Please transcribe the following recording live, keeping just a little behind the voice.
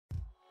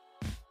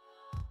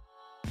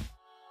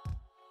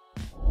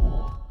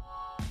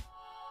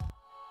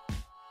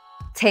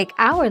Take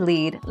our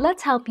lead,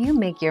 let's help you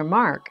make your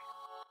mark.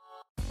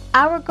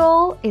 Our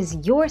goal is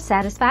your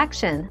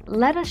satisfaction.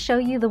 Let us show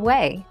you the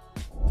way.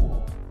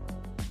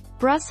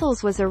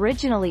 Brussels was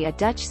originally a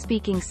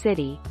Dutch-speaking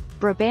city,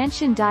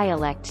 Brabantian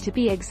dialect to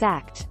be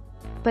exact.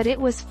 But it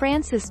was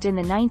Francised in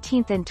the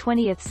 19th and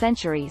 20th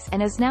centuries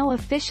and is now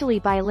officially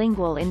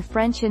bilingual in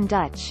French and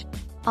Dutch,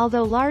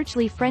 although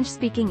largely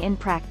French-speaking in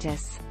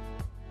practice.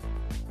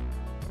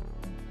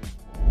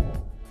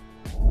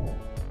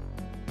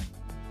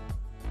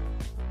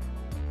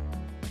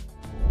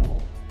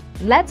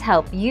 Let's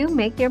help you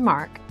make your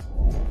mark.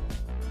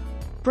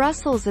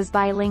 Brussels is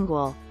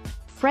bilingual.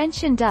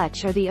 French and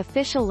Dutch are the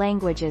official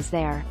languages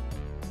there.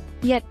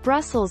 Yet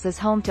Brussels is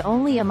home to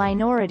only a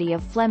minority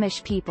of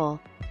Flemish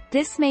people.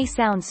 This may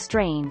sound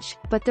strange,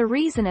 but the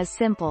reason is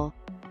simple.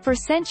 For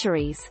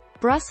centuries,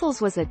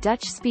 Brussels was a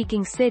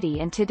Dutch-speaking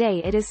city and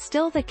today it is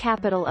still the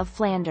capital of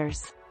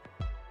Flanders.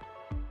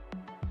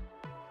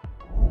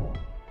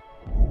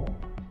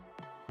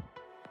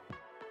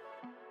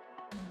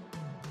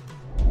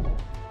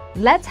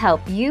 Let's help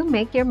you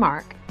make your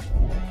mark.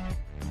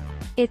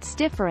 It's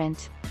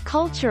different.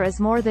 Culture is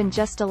more than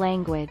just a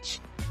language.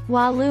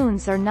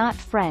 Walloons are not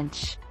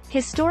French.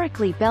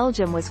 Historically,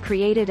 Belgium was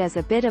created as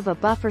a bit of a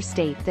buffer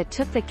state that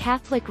took the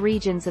Catholic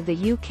regions of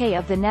the UK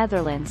of the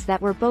Netherlands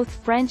that were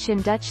both French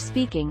and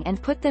Dutch-speaking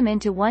and put them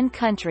into one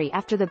country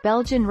after the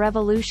Belgian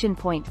Revolution.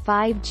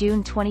 5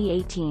 June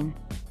 2018.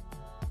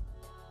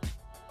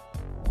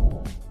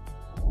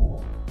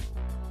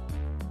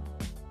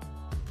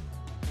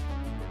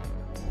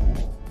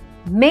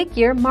 Make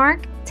your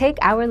mark, take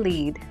our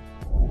lead.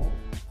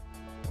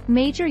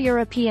 Major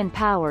European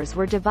powers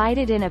were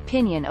divided in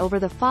opinion over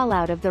the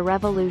fallout of the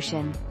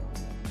revolution.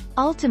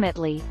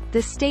 Ultimately,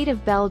 the state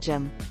of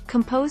Belgium,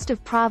 composed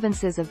of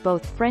provinces of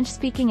both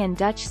French-speaking and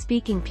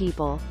Dutch-speaking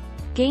people,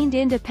 gained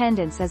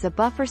independence as a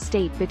buffer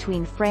state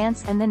between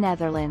France and the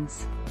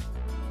Netherlands.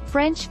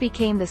 French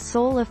became the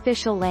sole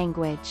official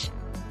language.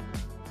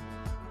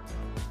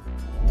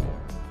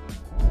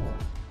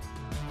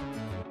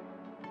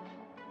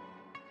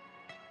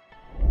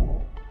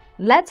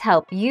 Let's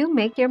help you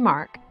make your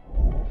mark.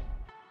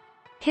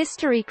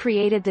 History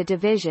created the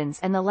divisions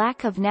and the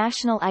lack of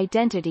national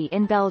identity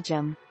in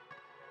Belgium.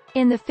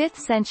 In the 5th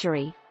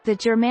century, the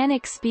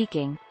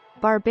Germanic-speaking,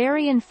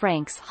 barbarian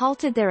Franks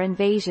halted their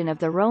invasion of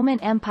the Roman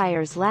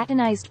Empire's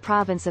Latinized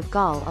province of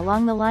Gaul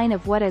along the line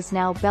of what is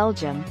now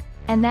Belgium,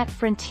 and that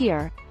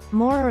frontier,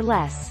 more or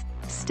less,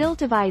 still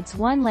divides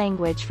one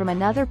language from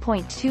another.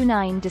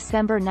 29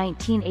 December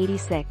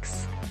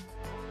 1986.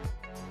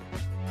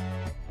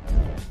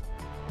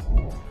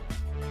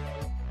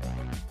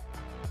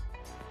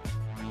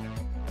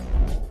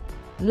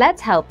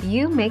 Let's help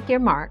you make your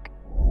mark.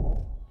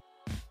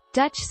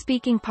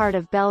 Dutch-speaking part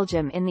of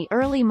Belgium in the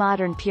early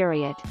modern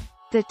period.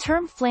 The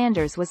term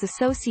Flanders was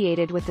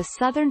associated with the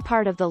southern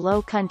part of the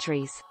Low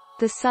Countries,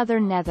 the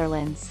southern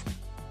Netherlands.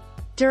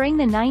 During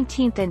the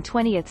 19th and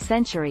 20th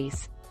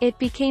centuries, it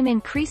became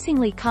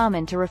increasingly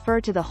common to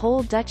refer to the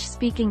whole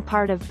Dutch-speaking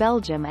part of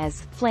Belgium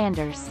as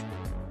Flanders.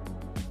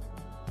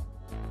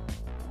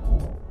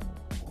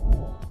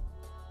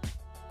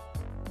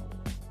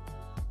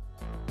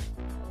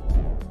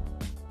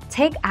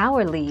 Take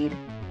our lead.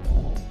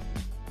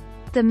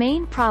 The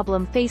main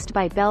problem faced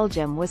by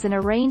Belgium was an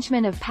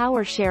arrangement of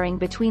power sharing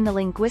between the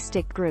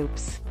linguistic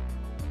groups.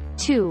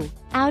 2.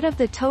 Out of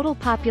the total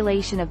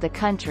population of the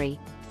country,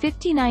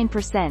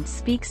 59%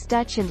 speaks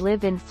Dutch and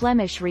live in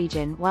Flemish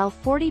region while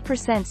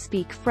 40%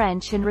 speak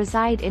French and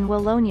reside in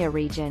Wallonia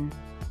region.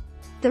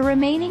 The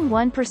remaining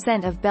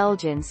 1% of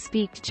Belgians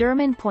speak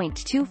German.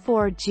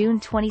 24 June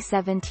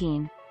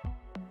 2017.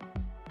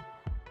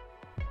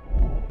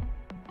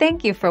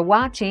 Thank you for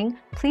watching.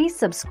 Please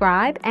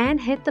subscribe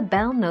and hit the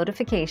bell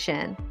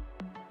notification.